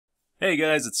Hey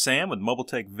guys, it's Sam with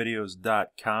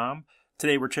MobileTechVideos.com.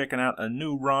 Today we're checking out a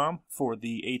new ROM for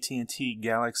the AT&T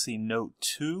Galaxy Note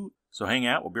 2. So hang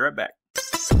out, we'll be right back.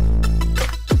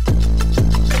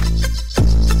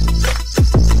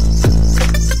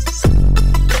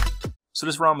 So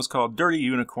this ROM is called Dirty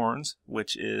Unicorns,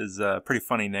 which is a pretty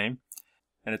funny name.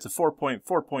 And it's a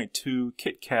 4.4.2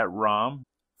 KitKat ROM.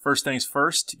 First things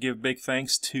first, give big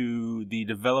thanks to the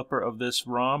developer of this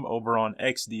ROM over on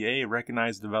XDA, a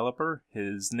recognized developer.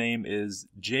 His name is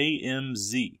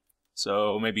JMZ.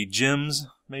 So maybe Jims,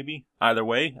 maybe? Either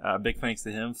way, big thanks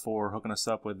to him for hooking us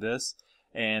up with this.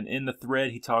 And in the thread,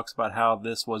 he talks about how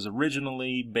this was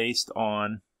originally based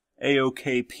on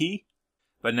AOKP,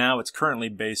 but now it's currently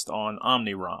based on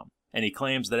OmniROM. And he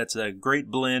claims that it's a great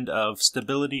blend of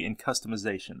stability and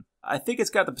customization. I think it's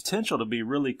got the potential to be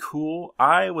really cool.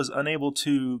 I was unable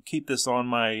to keep this on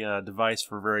my device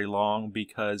for very long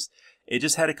because it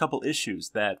just had a couple issues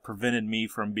that prevented me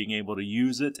from being able to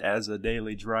use it as a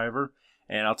daily driver,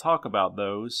 and I'll talk about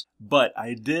those. But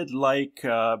I did like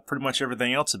pretty much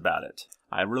everything else about it.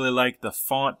 I really like the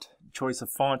choice of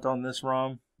font on this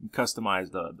ROM. You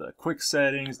customize the quick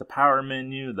settings, the power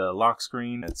menu, the lock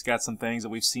screen. It's got some things that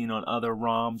we've seen on other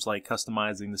ROMs, like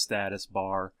customizing the status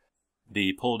bar,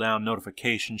 the pull-down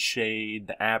notification shade,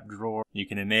 the app drawer. You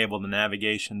can enable the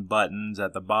navigation buttons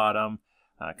at the bottom,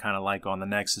 kind of like on the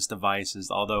Nexus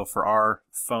devices. Although for our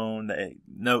phone, the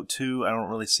Note 2, I don't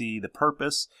really see the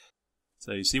purpose.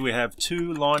 So you see we have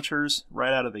two launchers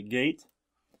right out of the gate.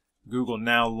 Google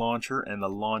Now Launcher and the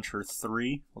Launcher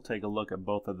 3. We'll take a look at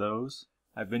both of those.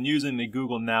 I've been using the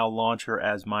Google Now Launcher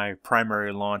as my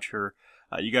primary launcher.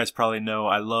 You guys probably know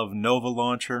I love Nova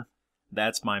Launcher.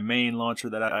 That's my main launcher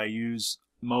that I use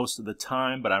most of the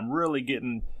time, but I'm really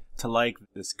getting to like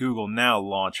this Google Now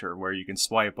Launcher where you can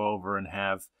swipe over and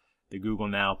have the Google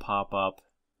Now pop up.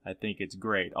 I think it's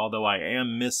great, although I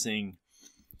am missing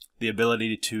the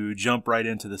ability to jump right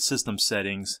into the system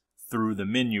settings through the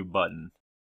menu button.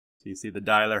 So you see the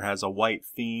dialer has a white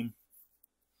theme,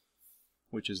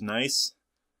 which is nice.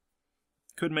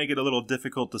 Could make it a little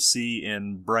difficult to see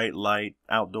in bright light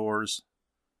outdoors.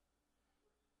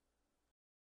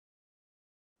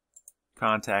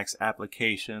 Contacts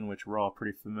application, which we're all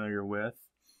pretty familiar with.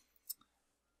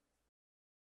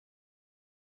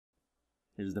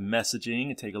 Here's the messaging,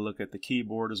 and take a look at the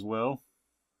keyboard as well.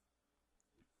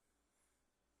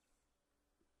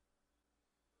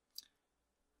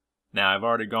 Now I've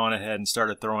already gone ahead and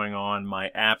started throwing on my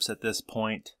apps at this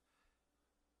point.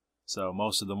 So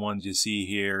most of the ones you see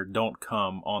here don't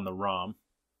come on the ROM.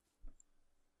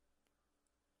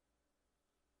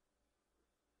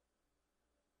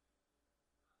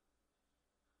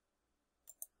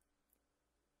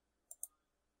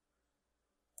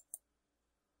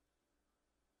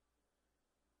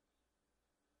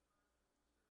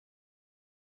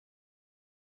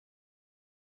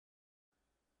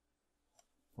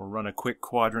 We'll run a quick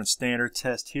quadrant standard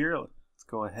test here. Let's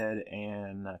go ahead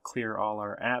and clear all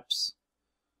our apps.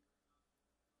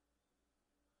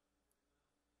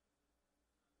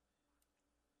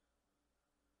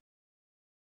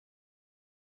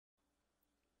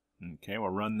 Okay, we'll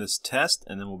run this test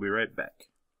and then we'll be right back.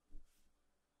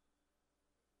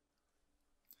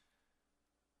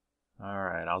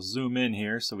 Alright, I'll zoom in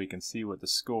here so we can see what the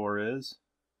score is.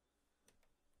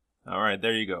 Alright,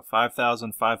 there you go,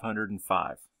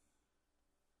 5,505.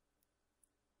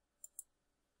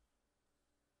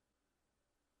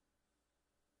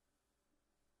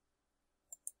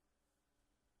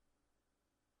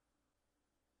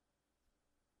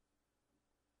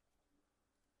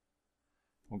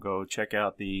 We'll go check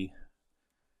out the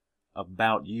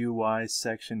About UI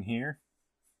section here.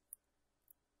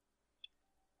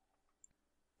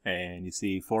 And you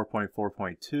see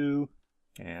 4.4.2,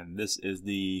 and this is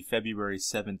the February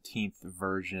 17th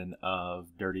version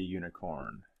of Dirty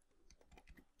Unicorn.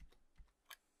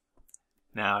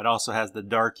 Now it also has the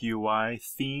dark UI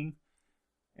theme,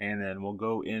 and then we'll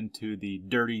go into the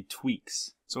dirty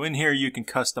tweaks. So in here you can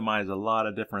customize a lot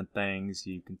of different things.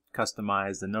 You can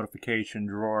customize the notification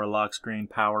drawer, lock screen,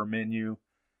 power menu,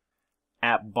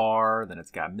 app bar, then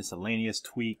it's got miscellaneous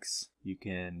tweaks. You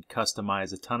can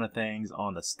customize a ton of things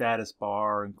on the status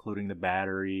bar, including the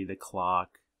battery, the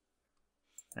clock.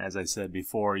 As I said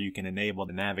before, you can enable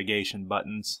the navigation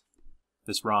buttons.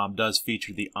 This ROM does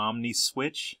feature the Omni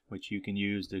switch, which you can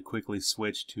use to quickly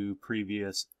switch to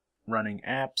previous running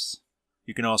apps.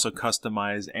 You can also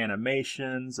customize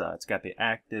animations. It's got the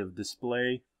active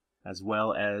display as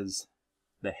well as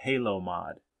the Halo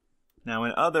mod. Now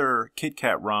in other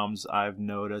KitKat ROMs I've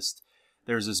noticed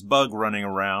there's this bug running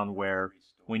around where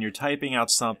when you're typing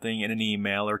out something in an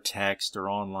email or text or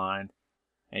online,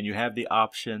 and you have the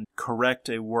option correct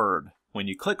a word. When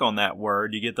you click on that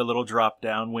word, you get the little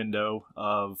drop-down window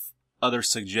of other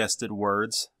suggested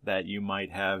words that you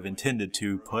might have intended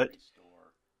to put.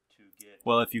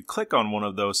 Well, if you click on one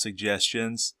of those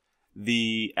suggestions,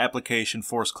 the application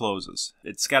force closes.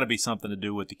 It's got to be something to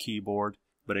do with the keyboard,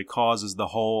 but it causes the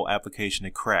whole application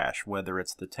to crash, whether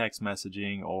it's the text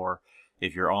messaging or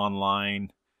if you're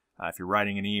online, if you're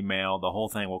writing an email, the whole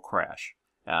thing will crash.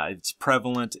 It's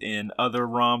prevalent in other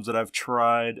ROMs that I've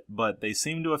tried, but they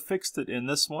seem to have fixed it in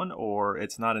this one, or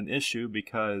it's not an issue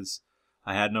because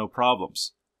I had no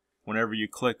problems. Whenever you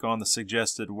click on the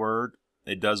suggested word,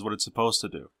 it does what it's supposed to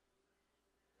do.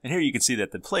 And here you can see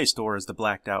that the Play Store is the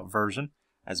blacked out version,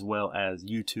 as well as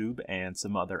YouTube and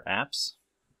some other apps.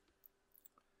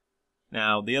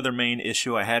 Now, the other main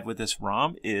issue I had with this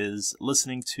ROM is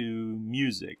listening to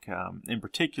music. In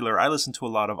particular, I listen to a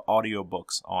lot of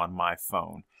audiobooks on my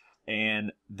phone.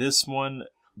 And this one,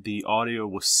 the audio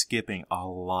was skipping a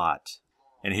lot.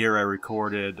 And here I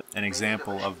recorded an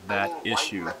example of that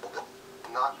issue.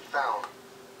 Not found.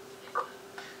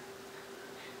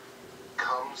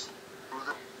 Comes through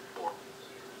the door.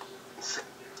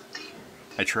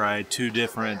 I tried 2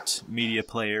 different media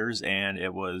players and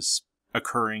it was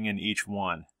occurring in each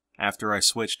one. After I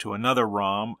switched to another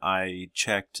ROM, I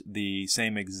checked the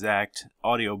same exact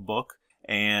audiobook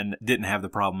and didn't have the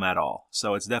problem at all.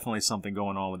 So it's definitely something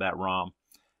going on with that ROM,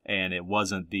 and it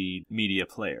wasn't the media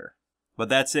player. But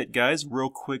that's it, guys. Real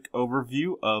quick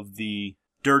overview of the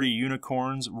Dirty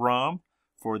Unicorns ROM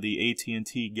for the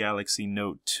AT&T Galaxy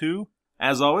Note 2.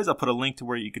 As always, I'll put a link to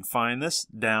where you can find this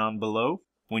down below.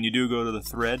 When you do go to the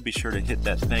thread, be sure to hit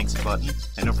that thanks button.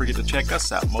 And don't forget to check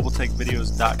us out,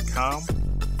 mobiletechvideos.com.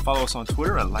 Follow us on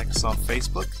Twitter and like us on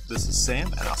Facebook. This is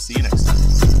Sam, and I'll see you next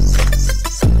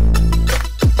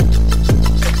time.